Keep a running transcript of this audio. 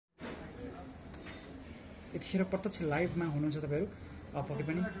यतिखेर प्रत्यक्ष लाइभमा हुनुहुन्छ तपाईँहरू पक्कै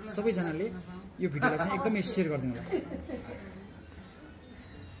पनि सबैजनाले यो भिडियोलाई चाहिँ एकदमै सेयर गरिदिनु होला।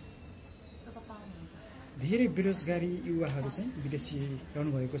 धेरै बेरोजगारी युवाहरू चाहिँ विदेशी रहनु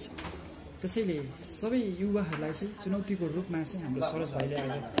भएको छ, त्यसैले सबै युवाहरूलाई चाहिँ चुनौतीको रूपमा चाहिँ हाम्रो सरोज भाइले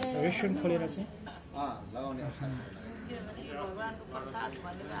आज रेस्टुरेन्ट खोलेर चाहिँ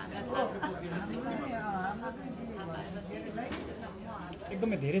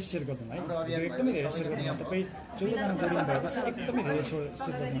एकदमै धेरै सेयर गरिदिनु है, एकदमै धेरै सेयर गरिदिनु। तपाईँ 14जना जोडिनु भएको छ, एकदमै धेरै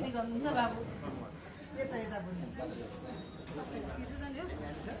सेयर गरिदिनु।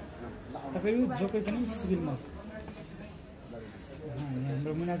 तपाईँहरू जो कोही पनि सिभिलमा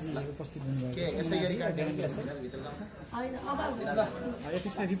हाम्रो मुनाजी उपस्थित हुनुभएको छ।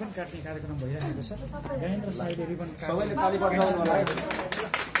 यतिखेर रिबन काट्ने कार्यक्रम भइरहेको छ। ज्ञानेन्द्र शाहीले रिबन काटेर ज्ञानेन्द्र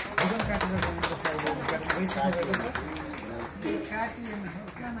शाहीले भइसकेको छ।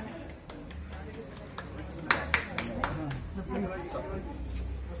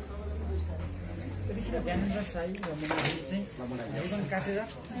 ज्ञानेन्द्र शाही र मुनाजी चाहिँ रिबन काटेर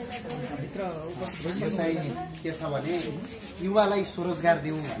भित्र उपस्थित भइसकेको के छ भने युवालाई स्वरोजगार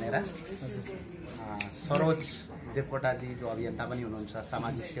दिउँ भनेर सरोज देवकोटाजी जो अभियन्ता पनि हुनुहुन्छ,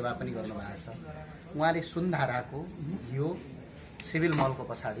 सामाजिक सेवा पनि गर्नुभएको छ, उहाँले सुनधाराको यो सिभिल मलको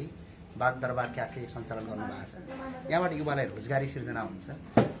पछाडि बागदरबार क्याफे सञ्चालन गर्नुभएको छ। यहाँबाट युवालाई रोजगारी सिर्जना हुन्छ।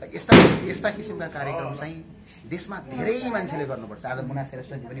 यस्ता किसिमका कार्यक्रम चाहिँ देशमा धेरै मान्छेले गर्नुपर्छ। आज मुना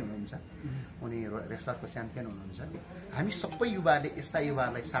श्रेष्ठजी पनि हुनुहुन्छ, उनी रेस्लरको च्याम्पियन हुनुहुन्छ। हामी सबै युवाले यस्ता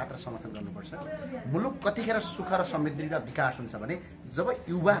युवाहरूलाई साथ र समर्थन गर्नुपर्छ। मुलुक कतिखेर सुख र समृद्धि र विकास हुन्छ भने जब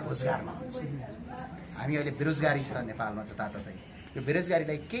युवा रोजगारमा हुन्छ। हामी अहिले बेरोजगारी छ नेपालमा जताततै, यो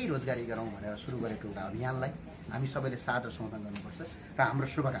बेरोजगारीलाई केही रोजगारी गरौँ भनेर सुरु गरेको एउटा अभियानलाई हामी सबैले साथ र समर्थन गर्नुपर्छ र हाम्रो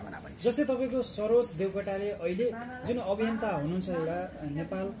शुभकामना पनि। जस्तै तपाईँको सरोज देवकोटाले अहिले जुन अभियन्ता हुनुहुन्छ, एउटा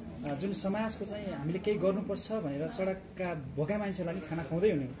नेपाल जुन समाजको चाहिँ हामीले केही गर्नुपर्छ भनेर सडकका भोका मान्छेहरूलाई नि खाना खुवाउँदै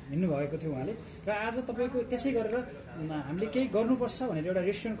हिँड्नुभएको थियो उहाँले, र आज तपाईँको त्यसै गरेर हामीले केही गर्नुपर्छ भनेर एउटा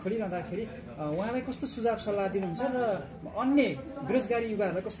रेस्टुरेन्ट खोलिरहँदाखेरि उहाँलाई कस्तो सुझाव सल्लाह दिनुहुन्छ र अन्य बेरोजगारी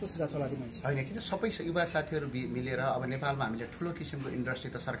युवाहरूलाई कस्तो सुझाव सल्लाह दिनुहुन्छ? होइन, किन सबै युवा साथीहरू मिलेर अब नेपालमा हामीले ठुलो किसिमको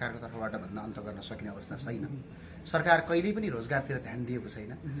इन्डस्ट्री त सरकारको तर्फबाट भन्न अन्त गर्न सकिने अवस्था छैन। सरकार कहिल्यै पनि रोजगारतिर ध्यान दिएको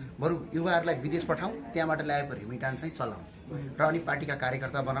छैन। बरु युवाहरूलाई विदेश पठाउँ, त्यहाँबाट ल्याएको रिमिटान्स चाहिँ चलाउँ र अनि पार्टीका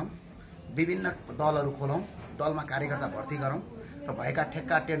कार्यकर्ता बनाऊँ, विभिन्न दलहरू खोलौँ, दलमा कार्यकर्ता भर्ती गरौँ र भएका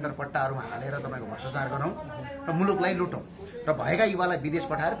ठेक्का टेन्डर पट्टाहरूमा हालेर तपाईँको भ्रष्टाचार गरौँ र मुलुकलाई लुटौँ र भएका युवालाई विदेश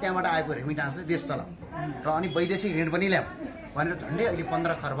पठाएर त्यहाँबाट आएको रिमिटान्सले देश चलाउँ र अनि वैदेशिक ऋण पनि ल्याउँ भनेर झन्डै अहिले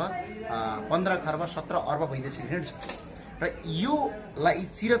 15 खर्ब 17 अर्ब वैदेशिक ऋण छ। र योलाई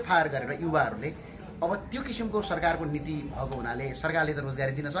चिरफार गरेर युवाहरूले अब त्यो किसिमको सरकारको नीति भएको हुनाले सरकारले त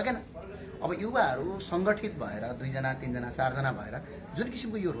रोजगारी दिन सकेन। अब युवाहरू सङ्गठित भएर 2 जना 3 जना 4 जना भएर जुन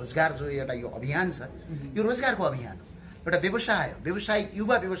किसिमको यो रोजगार जो एउटा यो अभियान छ, यो रोजगारको अभियान हो, एउटा व्यवसायिक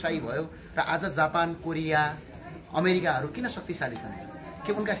युवा व्यवसायी भयो र आज जापान, कोरिया, अमेरिकाहरू किन शक्तिशाली छन्?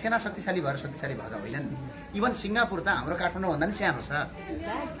 के उनका सेना शक्तिशाली भएर शक्तिशाली भएका होइनन्? इभन सिङ्गापुर त हाम्रो काठमाडौँभन्दा नि सानो छ,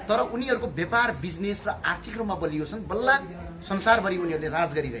 तर उनीहरूको व्यापार बिजनेस र आर्थिक रूपमा बलियो छन्। बल्ल संसारभरि उनीहरूले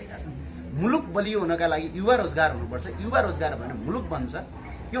राज गरिरहेका छन्। मुलुक बलियो हुनका लागि युवा रोजगार हुनुपर्छ। युवा रोजगार भयो भने मुलुक बन्छ।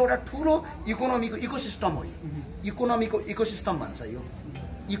 यो एउटा ठुलो इकोनोमीको इकोसिस्टम हो। इकोनोमीको इकोसिस्टम भन्छ यो,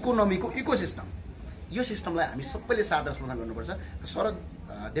 इकोनोमीको इकोसिस्टम। यो सिस्टमलाई हामी सबैले साथ र समर्थन गर्नुपर्छ। शरद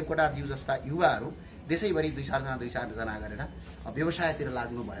देवकोटाज्यू जस्ता युवाहरू देशैभरि 2-4 जना गरेर व्यवसायतिर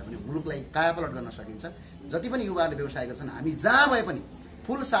लाग्नु भयो भने मुलुकलाई कायापलट गर्न सकिन्छ। जति पनि युवाहरूले व्यवसाय गर्छन् हामी जहाँ भए पनि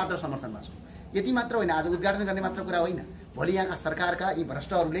फुल साथ र समर्थनमा छौँ। यति मात्र होइन, आज उद्घाटन गर्ने मात्र कुरा होइन, भोलि यहाँका सरकारका यी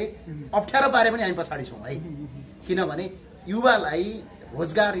भ्रष्टहरूले अप्ठ्यारो पारे पनि हामी पछाडि छौँ है। किनभने युवालाई,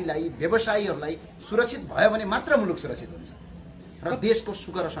 रोजगारीलाई, व्यवसायीहरूलाई सुरक्षित भयो भने मात्र मुलुक सुरक्षित हुन्छ र देशको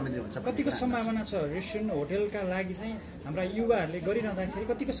सुख र समृद्धि हुन्छ। कतिको सम्भावना छ रेस्टुरेन्ट होटेलका लागि चाहिँ हाम्रा युवाहरूले गरिरहँदाखेरि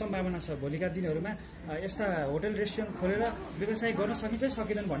कतिको सम्भावना छ भोलिका दिनहरूमा यस्ता होटेल रेस्टुरेन्ट खोलेर व्यवसाय गर्न सकिन्छ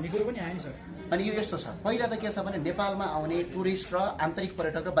सकिँदैन भन्ने कुरो पनि आएन सर? अनि यो यस्तो छ, पहिला त के छ भने नेपालमा आउने टुरिस्ट र आन्तरिक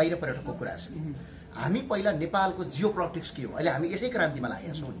पर्यटक र बाहिर पर्यटकको कुरा छ। हामी पहिला नेपालको जियो पोलिटिक्स के हो, अहिले हामी यसै क्रान्तिमा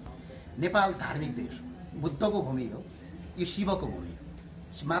लागेका छौँ। नेपाल धार्मिक देश हो, बुद्धको भूमि हो, यो शिवको भूमि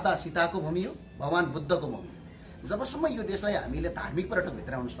हो, माता सीताको भूमि हो, भगवान बुद्धको भूमि हो। जबसम्म यो देशलाई हामीले धार्मिक पर्यटक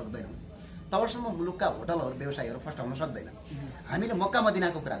भित्र आउन सक्दैनौँ तबसम्म मुलुकका होटलहरू व्यवसायहरू फस्टाउन सक्दैनन्। हामीले मक्का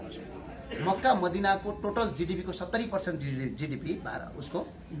मदिनाको कुरा गर्छौँ। मक्का मदिनाको टोटल जीडीपीको 70% जीडीपी उसको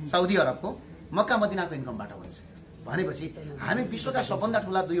साउदी अरबको मक्का मदिनाको इन्कमबाट हुन्छ भनेपछि हामी विश्वका सबभन्दा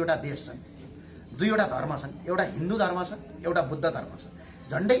ठुला 2वटा देश छन्, 2वटा धर्म छन्। एउटा हिन्दू धर्म छ, एउटा बुद्ध धर्म छ।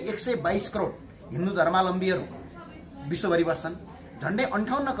 झन्डै 122 करोड हिन्दू धर्मावलम्बीहरू विश्वभरि बस्छन्, झन्डै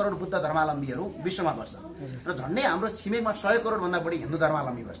 58 करोड बुद्ध धर्मावलम्बीहरू विश्वमा बस्छन् र झन्डै हाम्रो छिमेकमा 100 करोड भन्दा बढी हिन्दू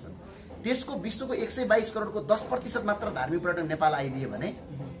धर्मावलम्बी बस्छन्। त्यसको विश्वको 122 करोडको 10% मात्र धार्मिक पर्यटक नेपाल आइदियो भने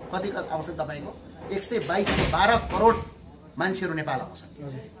कति आउँछ तपाईँको 122 12 करोड मान्छेहरू नेपाल आउँछन्।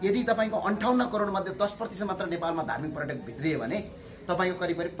 यदि तपाईँको 58 करोड मध्ये 10% मात्र नेपालमा धार्मिक पर्यटक भित्रियो भने तपाईँको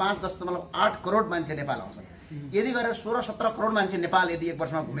करिब 5.8 करोड मान्छे नेपाल आउँछन्। यदि गरेर 16-17 करोड मान्छे नेपाल यदि एक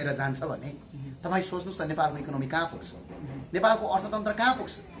वर्षमा घुमेर जान्छ भने तपाईँ सोच्नुहोस् त नेपालको इकोनोमी कहाँ पुग्छ, नेपालको अर्थतन्त्र कहाँ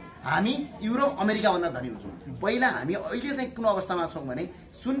पुग्छ। हामी युरोप अमेरिकाभन्दा धनी हुन्छौँ। पहिला हामी अहिले चाहिँ कुन अवस्थामा छौँ भने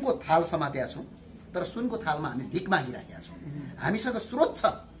सुनको थाल समातेका छौँ, तर सुनको थालमा हामी भिख मागिराखेका छौँ। हामीसँग स्रोत छ,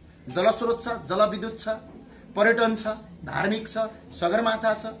 जलस्रोत छ, जलविद्युत छ, पर्यटन छ, धार्मिक छ,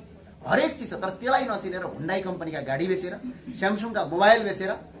 सगरमाथा छ, हरेक चिज छ। तर त्यसलाई नचिनेर हुन्डाई कम्पनीका गाडी बेचेर, स्यामसङका मोबाइल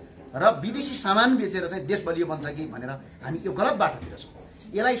बेचेर र विदेशी सामान बेचेर चाहिँ देश बलियो बन्छ कि भनेर हामी यो गलत बाटोतिर छौँ।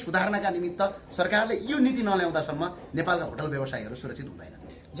 यसलाई सुधार्नका निमित्त सरकारले यो नीति नल्याउँदासम्म नेपालका होटल व्यवसायीहरू सुरक्षित हुँदैन।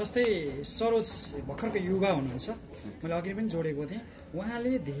 जस्तै सरोज भर्खरको युवा हुनुहुन्छ, मैले अघि पनि जोडेको थिएँ,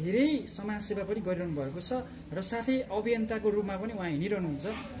 उहाँले धेरै समाजसेवा पनि गरिरहनु भएको छ र साथै अभियन्ताको रूपमा पनि उहाँ हिँडिरहनुहुन्छ।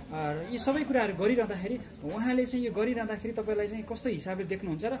 यी सबै कुराहरू गरिरहँदाखेरि उहाँले चाहिँ यो गरिरहँदाखेरि तपाईँलाई चाहिँ कस्तो हिसाबले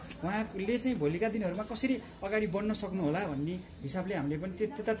देख्नुहुन्छ र उहाँले चाहिँ भोलिका दिनहरूमा कसरी अगाडि बढ्न सक्नुहोला भन्ने हिसाबले हामीले पनि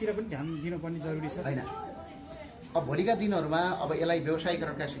त्यतातिर पनि ध्यान दिनुपर्ने जरुरी छ होइन। अब भोलिका दिनहरूमा अब यसलाई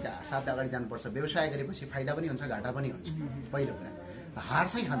व्यवसायीकरणका साथ अगाडि जानुपर्छ। व्यवसाय गरेपछि फाइदा पनि हुन्छ, घाटा पनि हुन्छ। पहिलो कुरा हार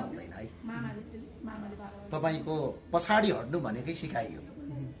चाहिँ खानु हुँदैन है। तपाईँको पछाडि हट्नु भनेकै सिकाइ हो,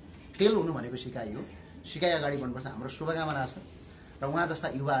 फेल हुनु भनेको सिकाइ हो। सिकाइ अगाडि बढ्नुपर्छ। हाम्रो शुभकामना छ र उहाँ जस्ता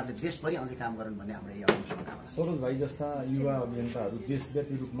युवाहरूले देशभरि अघि काम गरून् भन्ने हाम्रो यही शुभकामना। सरोज भाइ जस्ता युवा अभियन्ताहरू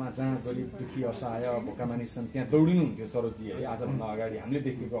देशव्यापी रूपमा जहाँ गरिब दुखी असहाय भोका मानिस छन् त्यहाँ दौडिनुहुन्थ्यो सरोजजी है आजभन्दा अगाडि हामीले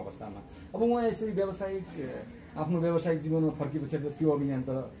देखेको अवस्थामा। अब उहाँ यसरी व्यावसायिक आफ्नो व्यावसायिक जीवनमा फर्केपछि त्यो अभियान त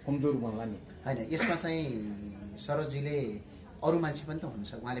कमजोर बन्ला नि होइन। यसमा चाहिँ सरोजजीले अरू मान्छे पनि त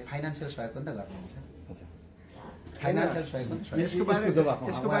हुन्छ, उहाँले फाइनान्सियल सहयोग पनि त गर्नुहुन्छ। फाइनान्सियल सहयोग पनि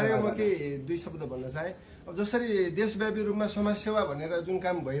यसको बारेमा म के दुई शब्द भन्न चाहे। अब जसरी देशव्यापी रूपमा समाजसेवा भनेर जुन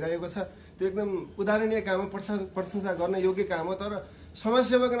काम भइरहेको छ त्यो एकदम उदाहरणीय काम हो, प्रशंसा गर्न योग्य काम हो। तर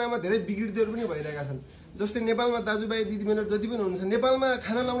समाजसेवाको नाममा धेरै बिग्रिदिहरू पनि भइरहेका छन्। जस्तै नेपालमा दाजुभाइ दिदीबहिनीहरू जति पनि हुनुहुन्छ, नेपालमा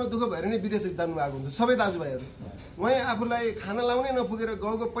खाना लाउन दुःख भएर नै विदेश जानु भएको हुन्छ सबै दाजुभाइहरू। उहाँ आफूलाई खाना लाउनै नपुगेर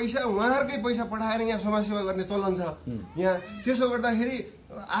गाउँको पैसा उहाँहरूकै पैसा पठाएर यहाँ समाजसेवा गर्ने चलन छ यहाँ। त्यसो गर्दाखेरि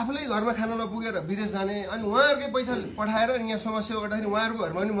आफूलाई घरमा खाना नपुगेर विदेश जाने अनि उहाँहरूकै पैसा पठाएर यहाँ समाजसेवा गर्दाखेरि उहाँहरूको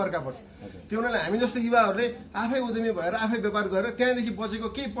घरमा पनि मर्का पर्छ। त्यो हुनाले हामी जस्तो युवाहरूले आफै उद्यमी भएर आफै व्यापार गरेर त्यहाँदेखि बचेको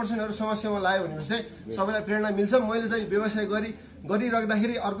केही पर्सेन्टहरू समाजसेवा लायो भने चाहिँ सबैलाई प्रेरणा मिल्छ। मैले चाहिँ व्यवसाय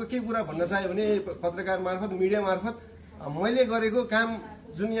गरिराख्दाखेरि अर्को के कुरा भन्न चाहेँ भने पत्रकार मार्फत मिडिया मार्फत मैले गरेको काम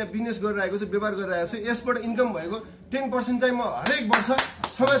जुन यहाँ बिजनेस गरिरहेको छु, व्यापार गरिरहेको छु, यसबाट इन्कम भएको 10% चाहिँ म हरेक वर्ष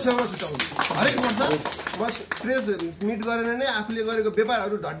समाजसेवामा छुट्याउँछु। हरेक वर्ष म प्रेस मिट गरेर नै आफूले गरेको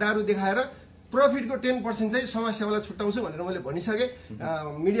व्यापारहरू ढड्डाहरू देखाएर प्रफिटको 10% चाहिँ समाजसेवालाई छुट्याउँछु भनेर मैले भनिसकेँ।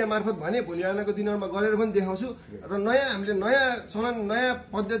 मिडिया मार्फत भने भोलि आउनको दिनहरूमा गरेर पनि देखाउँछु। र हामीले नयाँ चलन,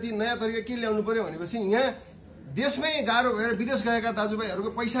 नयाँ पद्धति, नयाँ तरिका के ल्याउनु पर्यो भनेपछि यहाँ देशमै गाह्रो भएर विदेश गएका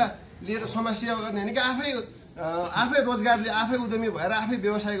दाजुभाइहरूको पैसा लिएर समाजसेवा गर्ने होइन कि आफै रोजगारले आफै उद्यमी भएर आफै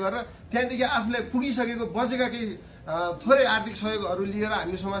व्यवसाय गरेर त्यहाँदेखि आफूलाई पुगिसकेको बचेका केही थोरै आर्थिक सहयोगहरू लिएर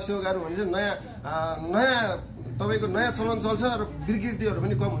हामीले समाजसेवा गरौँ भने चाहिँ नयाँ तपाईँको नयाँ चलन चल्छ र विकृतिहरू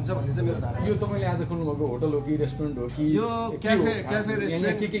पनि कम हुन्छ भन्ने चाहिँ मेरो धारणा। यो तपाईँले आज खोल्नुभएको होटल हो कि रेस्टुरेन्ट हो कि यो क्याफे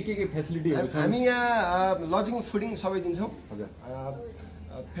रेस्टुरेन्ट के फेसिलिटीहरू छ? हामी यहाँ लजिङ फुडिङ सबै दिन्छौँ। हजुर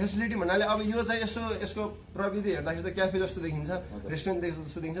फेसिलिटी भन्नाले अब यो चाहिँ यसको प्रविधि हेर्दाखेरि चाहिँ क्याफे जस्तो देखिन्छ, रेस्टुरेन्ट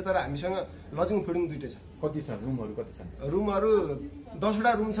जस्तो देखिन्छ। तर हामीसँग लजिङ फुडिङ दुइटै छ। कति छ रुमहरू? कति छ रुमहरू?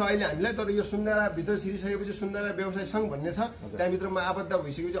 10वटा रुम छ अहिले हामीलाई। तर यो सुन्दारा भित्र छिरिसकेपछि सुन्दारा व्यवसाय सङ्घ भन्ने छ, त्यहाँभित्रमा आबद्ध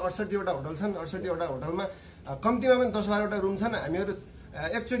भइसकेपछि 68वटा होटल छन्। 68वटा होटलमा कम्तीमा पनि 10-12वटा रुम छन्। हामीहरू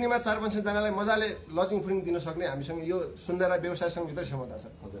एकचोटिमा 4-5 जनालाई मजाले लजिङ फुडिङ दिन सक्ने हामीसँग यो सुन्दारा व्यवसाय सङ्घभित्र क्षमता छ।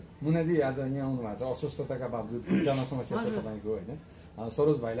 हजुर मुनाजी आज यहाँ आउनु भएको छ, अस्वस्थताका बावजुद जान समस्या छ तपाईँको होइन?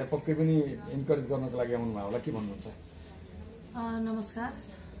 सरोज भाइलाई पक्कै पनि इन्करेज गर्नको लागि आउनु भयो होला, के भन्नुहुन्छ? नमस्कार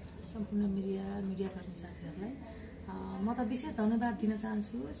सम्पूर्ण मिडियाकर्मी साथीहरूलाई। म त विशेष धन्यवाद दिन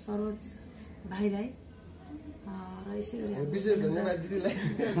चाहन्छु सरोज भाइलाई र यसै गरी विशेष धन्यवाद दिदीलाई।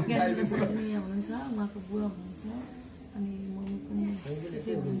 हुनुहुन्छ, उहाँको बुवा हुनुहुन्छ अनि मम्मी पनि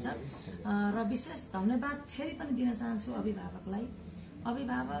हुनुहुन्छ। र विशेष धन्यवाद फेरि पनि दिन चाहन्छु अभिभावकलाई।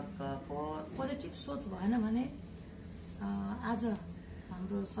 अभिभावकको पोजिटिभ सोच भएन भने आज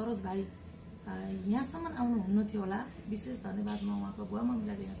हाम्रो सरोज भाइ यहाँसम्म आउनुहुन्न थियो होला। विशेष धन्यवाद म उहाँको बुवा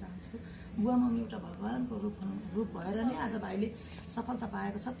मम्मीलाई दिन चाहन्छु। बुवा मम्मी एउटा भगवानको रूप भएर नै आज भाइले सफलता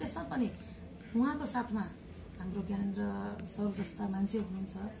पाएको छ। त्यसमा पनि उहाँको साथमा हाम्रो ज्ञानेन्द्र सर जस्ता मान्छे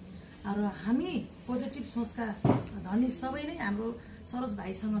हुनुहुन्छ र हामी पोजिटिभ सोचका धनी सबै नै हाम्रो सरोज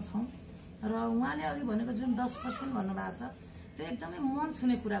भाइसँग छौँ। र उहाँले अघि भनेको जुन 10% भन्नुभएको छ त्यो एकदमै मन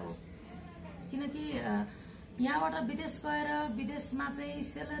छुने कुरा हो। किनकि यहाँबाट विदेश गएर विदेशमा चाहिँ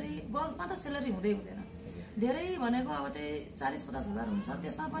सेलरी गल्फमा त सेलरी हुँदै हुँदैन, धेरै भनेको अब त्यही 40-50 हजार हुन्छ।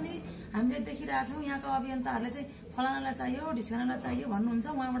 त्यसमा पनि हामीले देखिरहेछौँ यहाँको अभियन्ताहरूले चाहिँ फलानालाई चाहियो ढिस्कानालाई चाहियो भन्नुहुन्छ,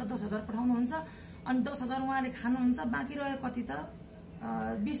 उहाँबाट 10,000 पठाउनुहुन्छ, अनि 10,000 उहाँले खानुहुन्छ, बाँकी रह्यो कति त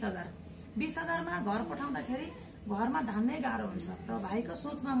 20,000। 20,000मा घर पठाउँदाखेरि घरमा धान्नै गाह्रो हुन्छ। र भाइको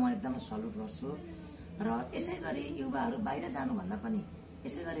सोचमा म एकदम सल्युट गर्छु। र यसै गरी युवाहरू बाहिर जानुभन्दा पनि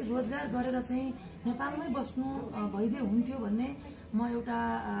यसै गरी रोजगार गरेर चाहिँ नेपालमै बस्नु भइदियो हुन्थ्यो भन्ने म एउटा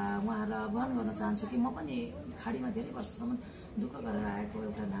उहाँहरूलाई आह्वान गर्न चाहन्छु कि म पनि खाडीमा धेरै वर्षसम्म दुःख गरेर आएको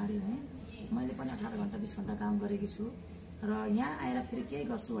एउटा नारी हुँ। मैले पनि 18 घन्टा 20 घन्टा काम गरेकी छु र यहाँ आएर फेरि केही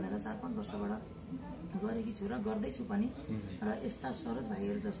गर्छु भनेर 4-5 वर्षबाट गरेकी छु र गर्दैछु पनि। र यस्ता सरोज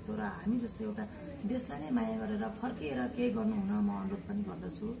भाइहरू जस्तो र हामी जस्तो एउटा देशलाई नै माया गरेर फर्किएर केही गर्नु हुन म अनुरोध पनि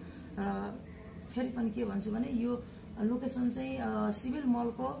गर्दछु। र फेरि पनि के भन्छु भने यो लोकेसन चाहिँ सिभिल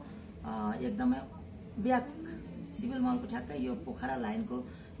मलको एकदमै ब्याक, सिभिल मलको ठ्याक्कै यो पोखरा लाइनको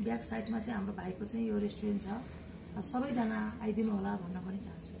ब्याक साइडमा चाहिँ हाम्रो भाइको चाहिँ यो रेस्टुरेन्ट छ। सबैजना आइदिनु होला भन्न पनि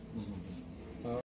चाहन्छु।